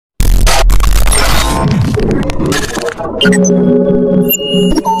Hello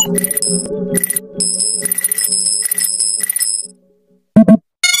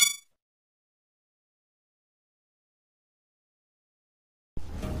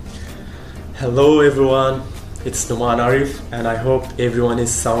everyone, it's Numan Arif and I hope everyone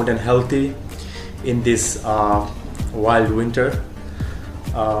is sound and healthy in this wild winter.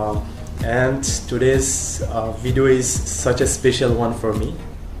 And today's video is such a special one for me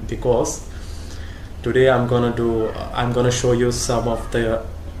because today I'm gonna show you some of the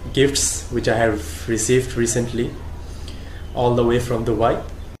gifts which I have received recently all the way from Dubai.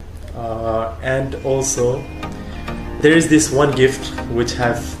 And also there is this one gift which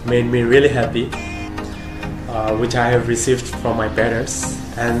have made me really happy, which I have received from my parents,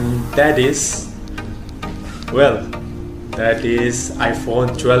 and that is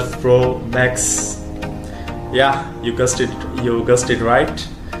iPhone 12 Pro Max. Yeah, you guessed it right.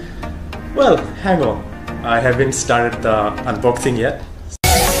 Well, hang on, I haven't started the unboxing yet.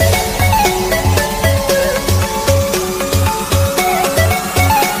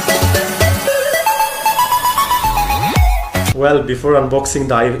 Well, before unboxing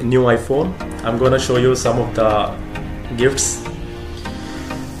the new iPhone, I'm gonna show you some of the gifts.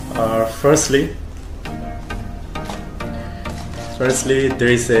 Firstly, there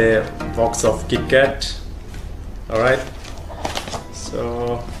is a box of Kit Kat. Alright,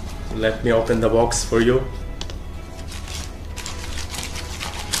 so let me open the box for you.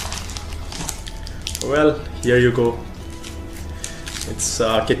 Well, here you go. It's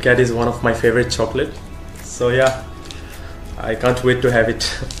Kit Kat is one of my favorite chocolate, so yeah, I can't wait to have it.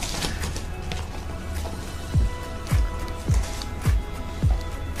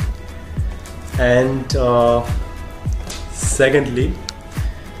 And secondly,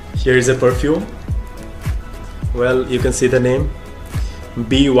 here is a perfume. Well, you can see the name,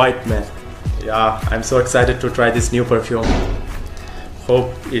 Be White Man. Yeah, I'm so excited to try this new perfume.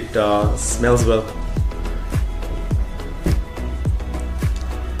 Hope it smells well.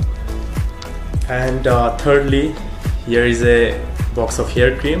 And thirdly, here is a box of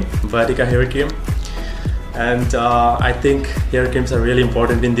hair cream, Vatica hair cream. And I think hair creams are really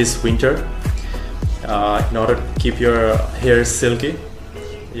important in this winter in order to keep your hair silky.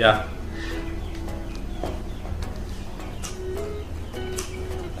 Yeah.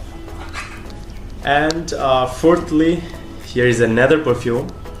 And fourthly, here is another perfume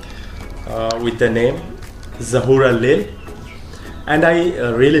with the name Zahura Lil. And I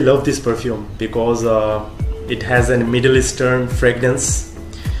really love this perfume because it has a Middle Eastern fragrance.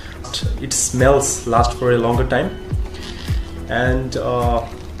 It smells lasts for a longer time, and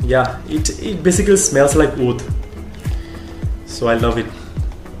yeah, it basically smells like oud. So I love it.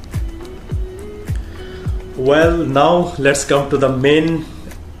 Well, now let's come to the main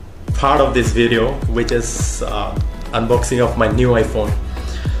part of this video, which is unboxing of my new iPhone.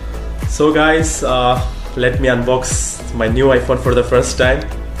 So guys, let me unbox my new iPhone for the first time.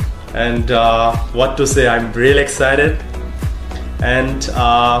 And what to say, I'm really excited, and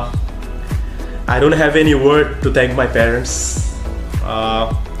I don't have any word to thank my parents,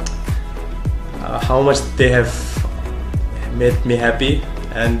 how much they have made me happy.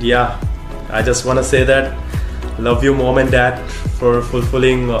 And yeah, I just want to say that love you mom and dad for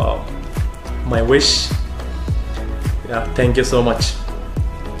fulfilling my wish. Yeah, thank you so much.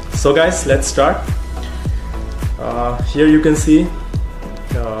 So guys, let's start. Here you can see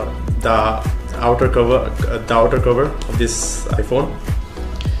the outer cover of this iPhone,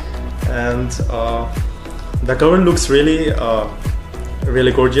 and the cover looks really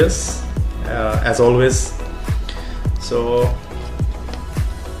gorgeous, as always. So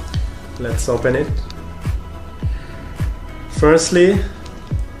let's open it. Firstly,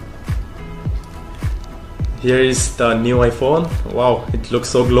 here is the new iPhone. Wow, it looks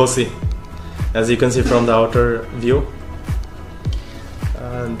so glossy, as you can see from the outer view.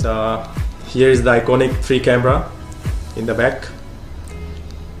 And here is the iconic 3 camera in the back,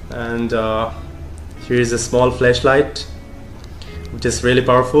 and here is a small flashlight which is really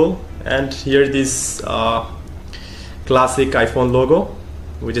powerful, and here this classic iPhone logo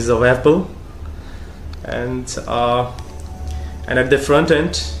which is of Apple, and at the front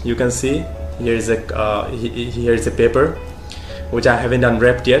end you can see here is a paper which I haven't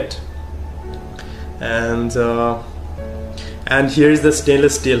unwrapped yet, and here is the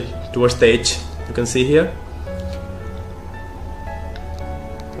stainless steel towards the edge, you can see here.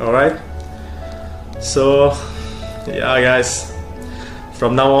 Alright, so yeah guys,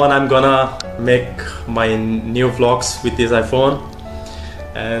 from now on I'm gonna make my new vlogs with this iPhone,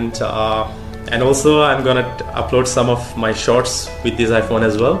 and also I'm gonna upload some of my shorts with this iPhone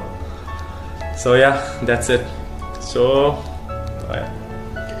as well. So yeah, that's it. So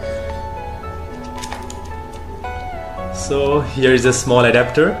here is a small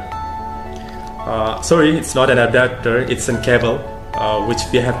adapter. Sorry, it's not an adapter, it's a cable which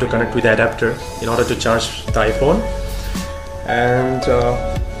we have to connect with the adapter in order to charge the iPhone.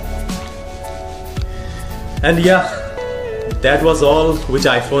 And yeah, that was all which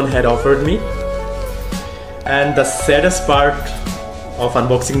iPhone had offered me. And the saddest part of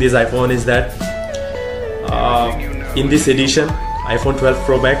unboxing this iPhone is that in this edition, iPhone 12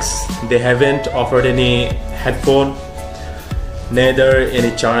 Pro Max, they haven't offered any headphone, neither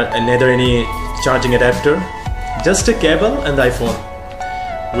any charging adapter, just a cable and the iPhone,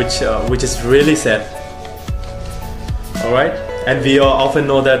 which is really sad. Alright, and we often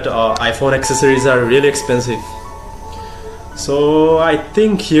know that iPhone accessories are really expensive. So I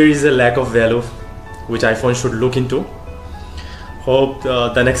think here is a lack of value which iPhone should look into. Hope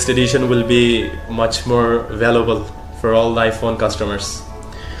the next edition will be much more valuable for all the iPhone customers.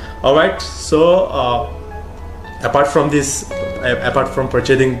 Alright, so apart from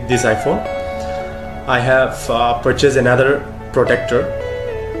purchasing this iPhone, I have purchased another protector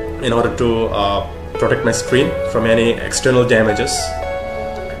in order to protect my screen from any external damages.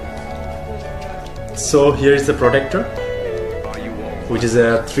 So here is the protector, which is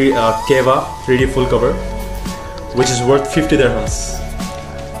a Keva 3D full cover, which is worth 50 dirhams.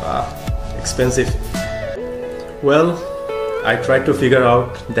 Expensive. Well, I tried to figure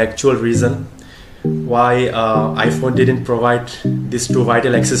out the actual reason why iPhone didn't provide these two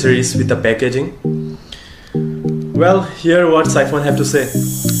vital accessories with the packaging. Well, here what iPhone have to say.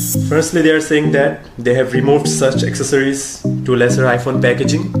 Firstly, they are saying that they have removed such accessories to lesser iPhone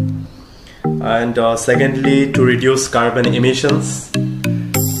packaging, and secondly, to reduce carbon emissions.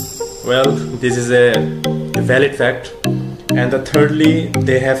 Well, this is a valid fact. And thirdly,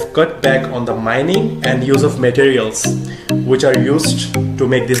 they have cut back on the mining and use of materials which are used to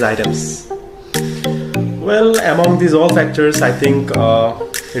make these items. Well, among these all factors, I think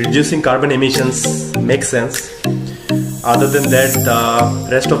reducing carbon emissions makes sense. Other than that, the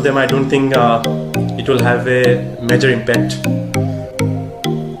rest of them, I don't think it will have a major impact.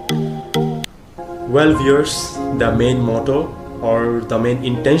 Well, viewers, the main motto or the main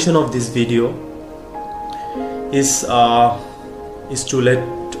intention of this video is to let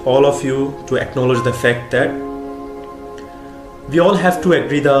all of you to acknowledge the fact that we all have to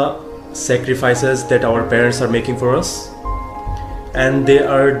agree the sacrifices that our parents are making for us, and they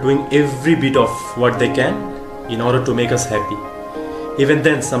are doing every bit of what they can in order to make us happy. Even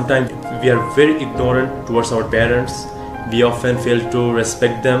then, sometimes we are very ignorant towards our parents. We often fail to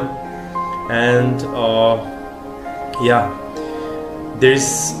respect them, and yeah, there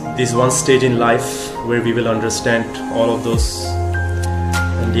is this one stage in life where we will understand all of those.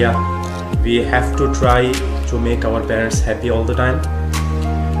 And yeah, we have to try to make our parents happy all the time,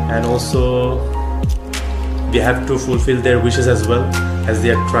 and also we have to fulfill their wishes as well, as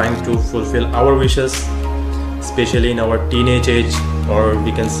they are trying to fulfill our wishes, especially in our teenage age, or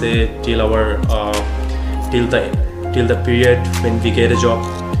we can say till the period when we get a job.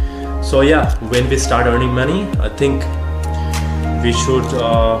 So yeah, when we start earning money, I think we should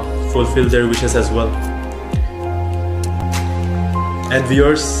fulfill their wishes as well. And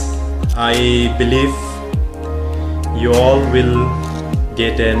viewers, I believe you all will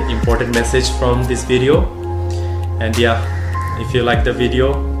get an important message from this video. And yeah, if you like the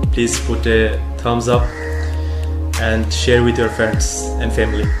video, please put a thumbs up and share with your friends and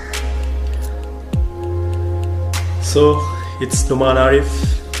family. So it's Numan Arif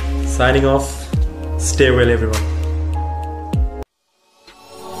signing off. Stay well, everyone.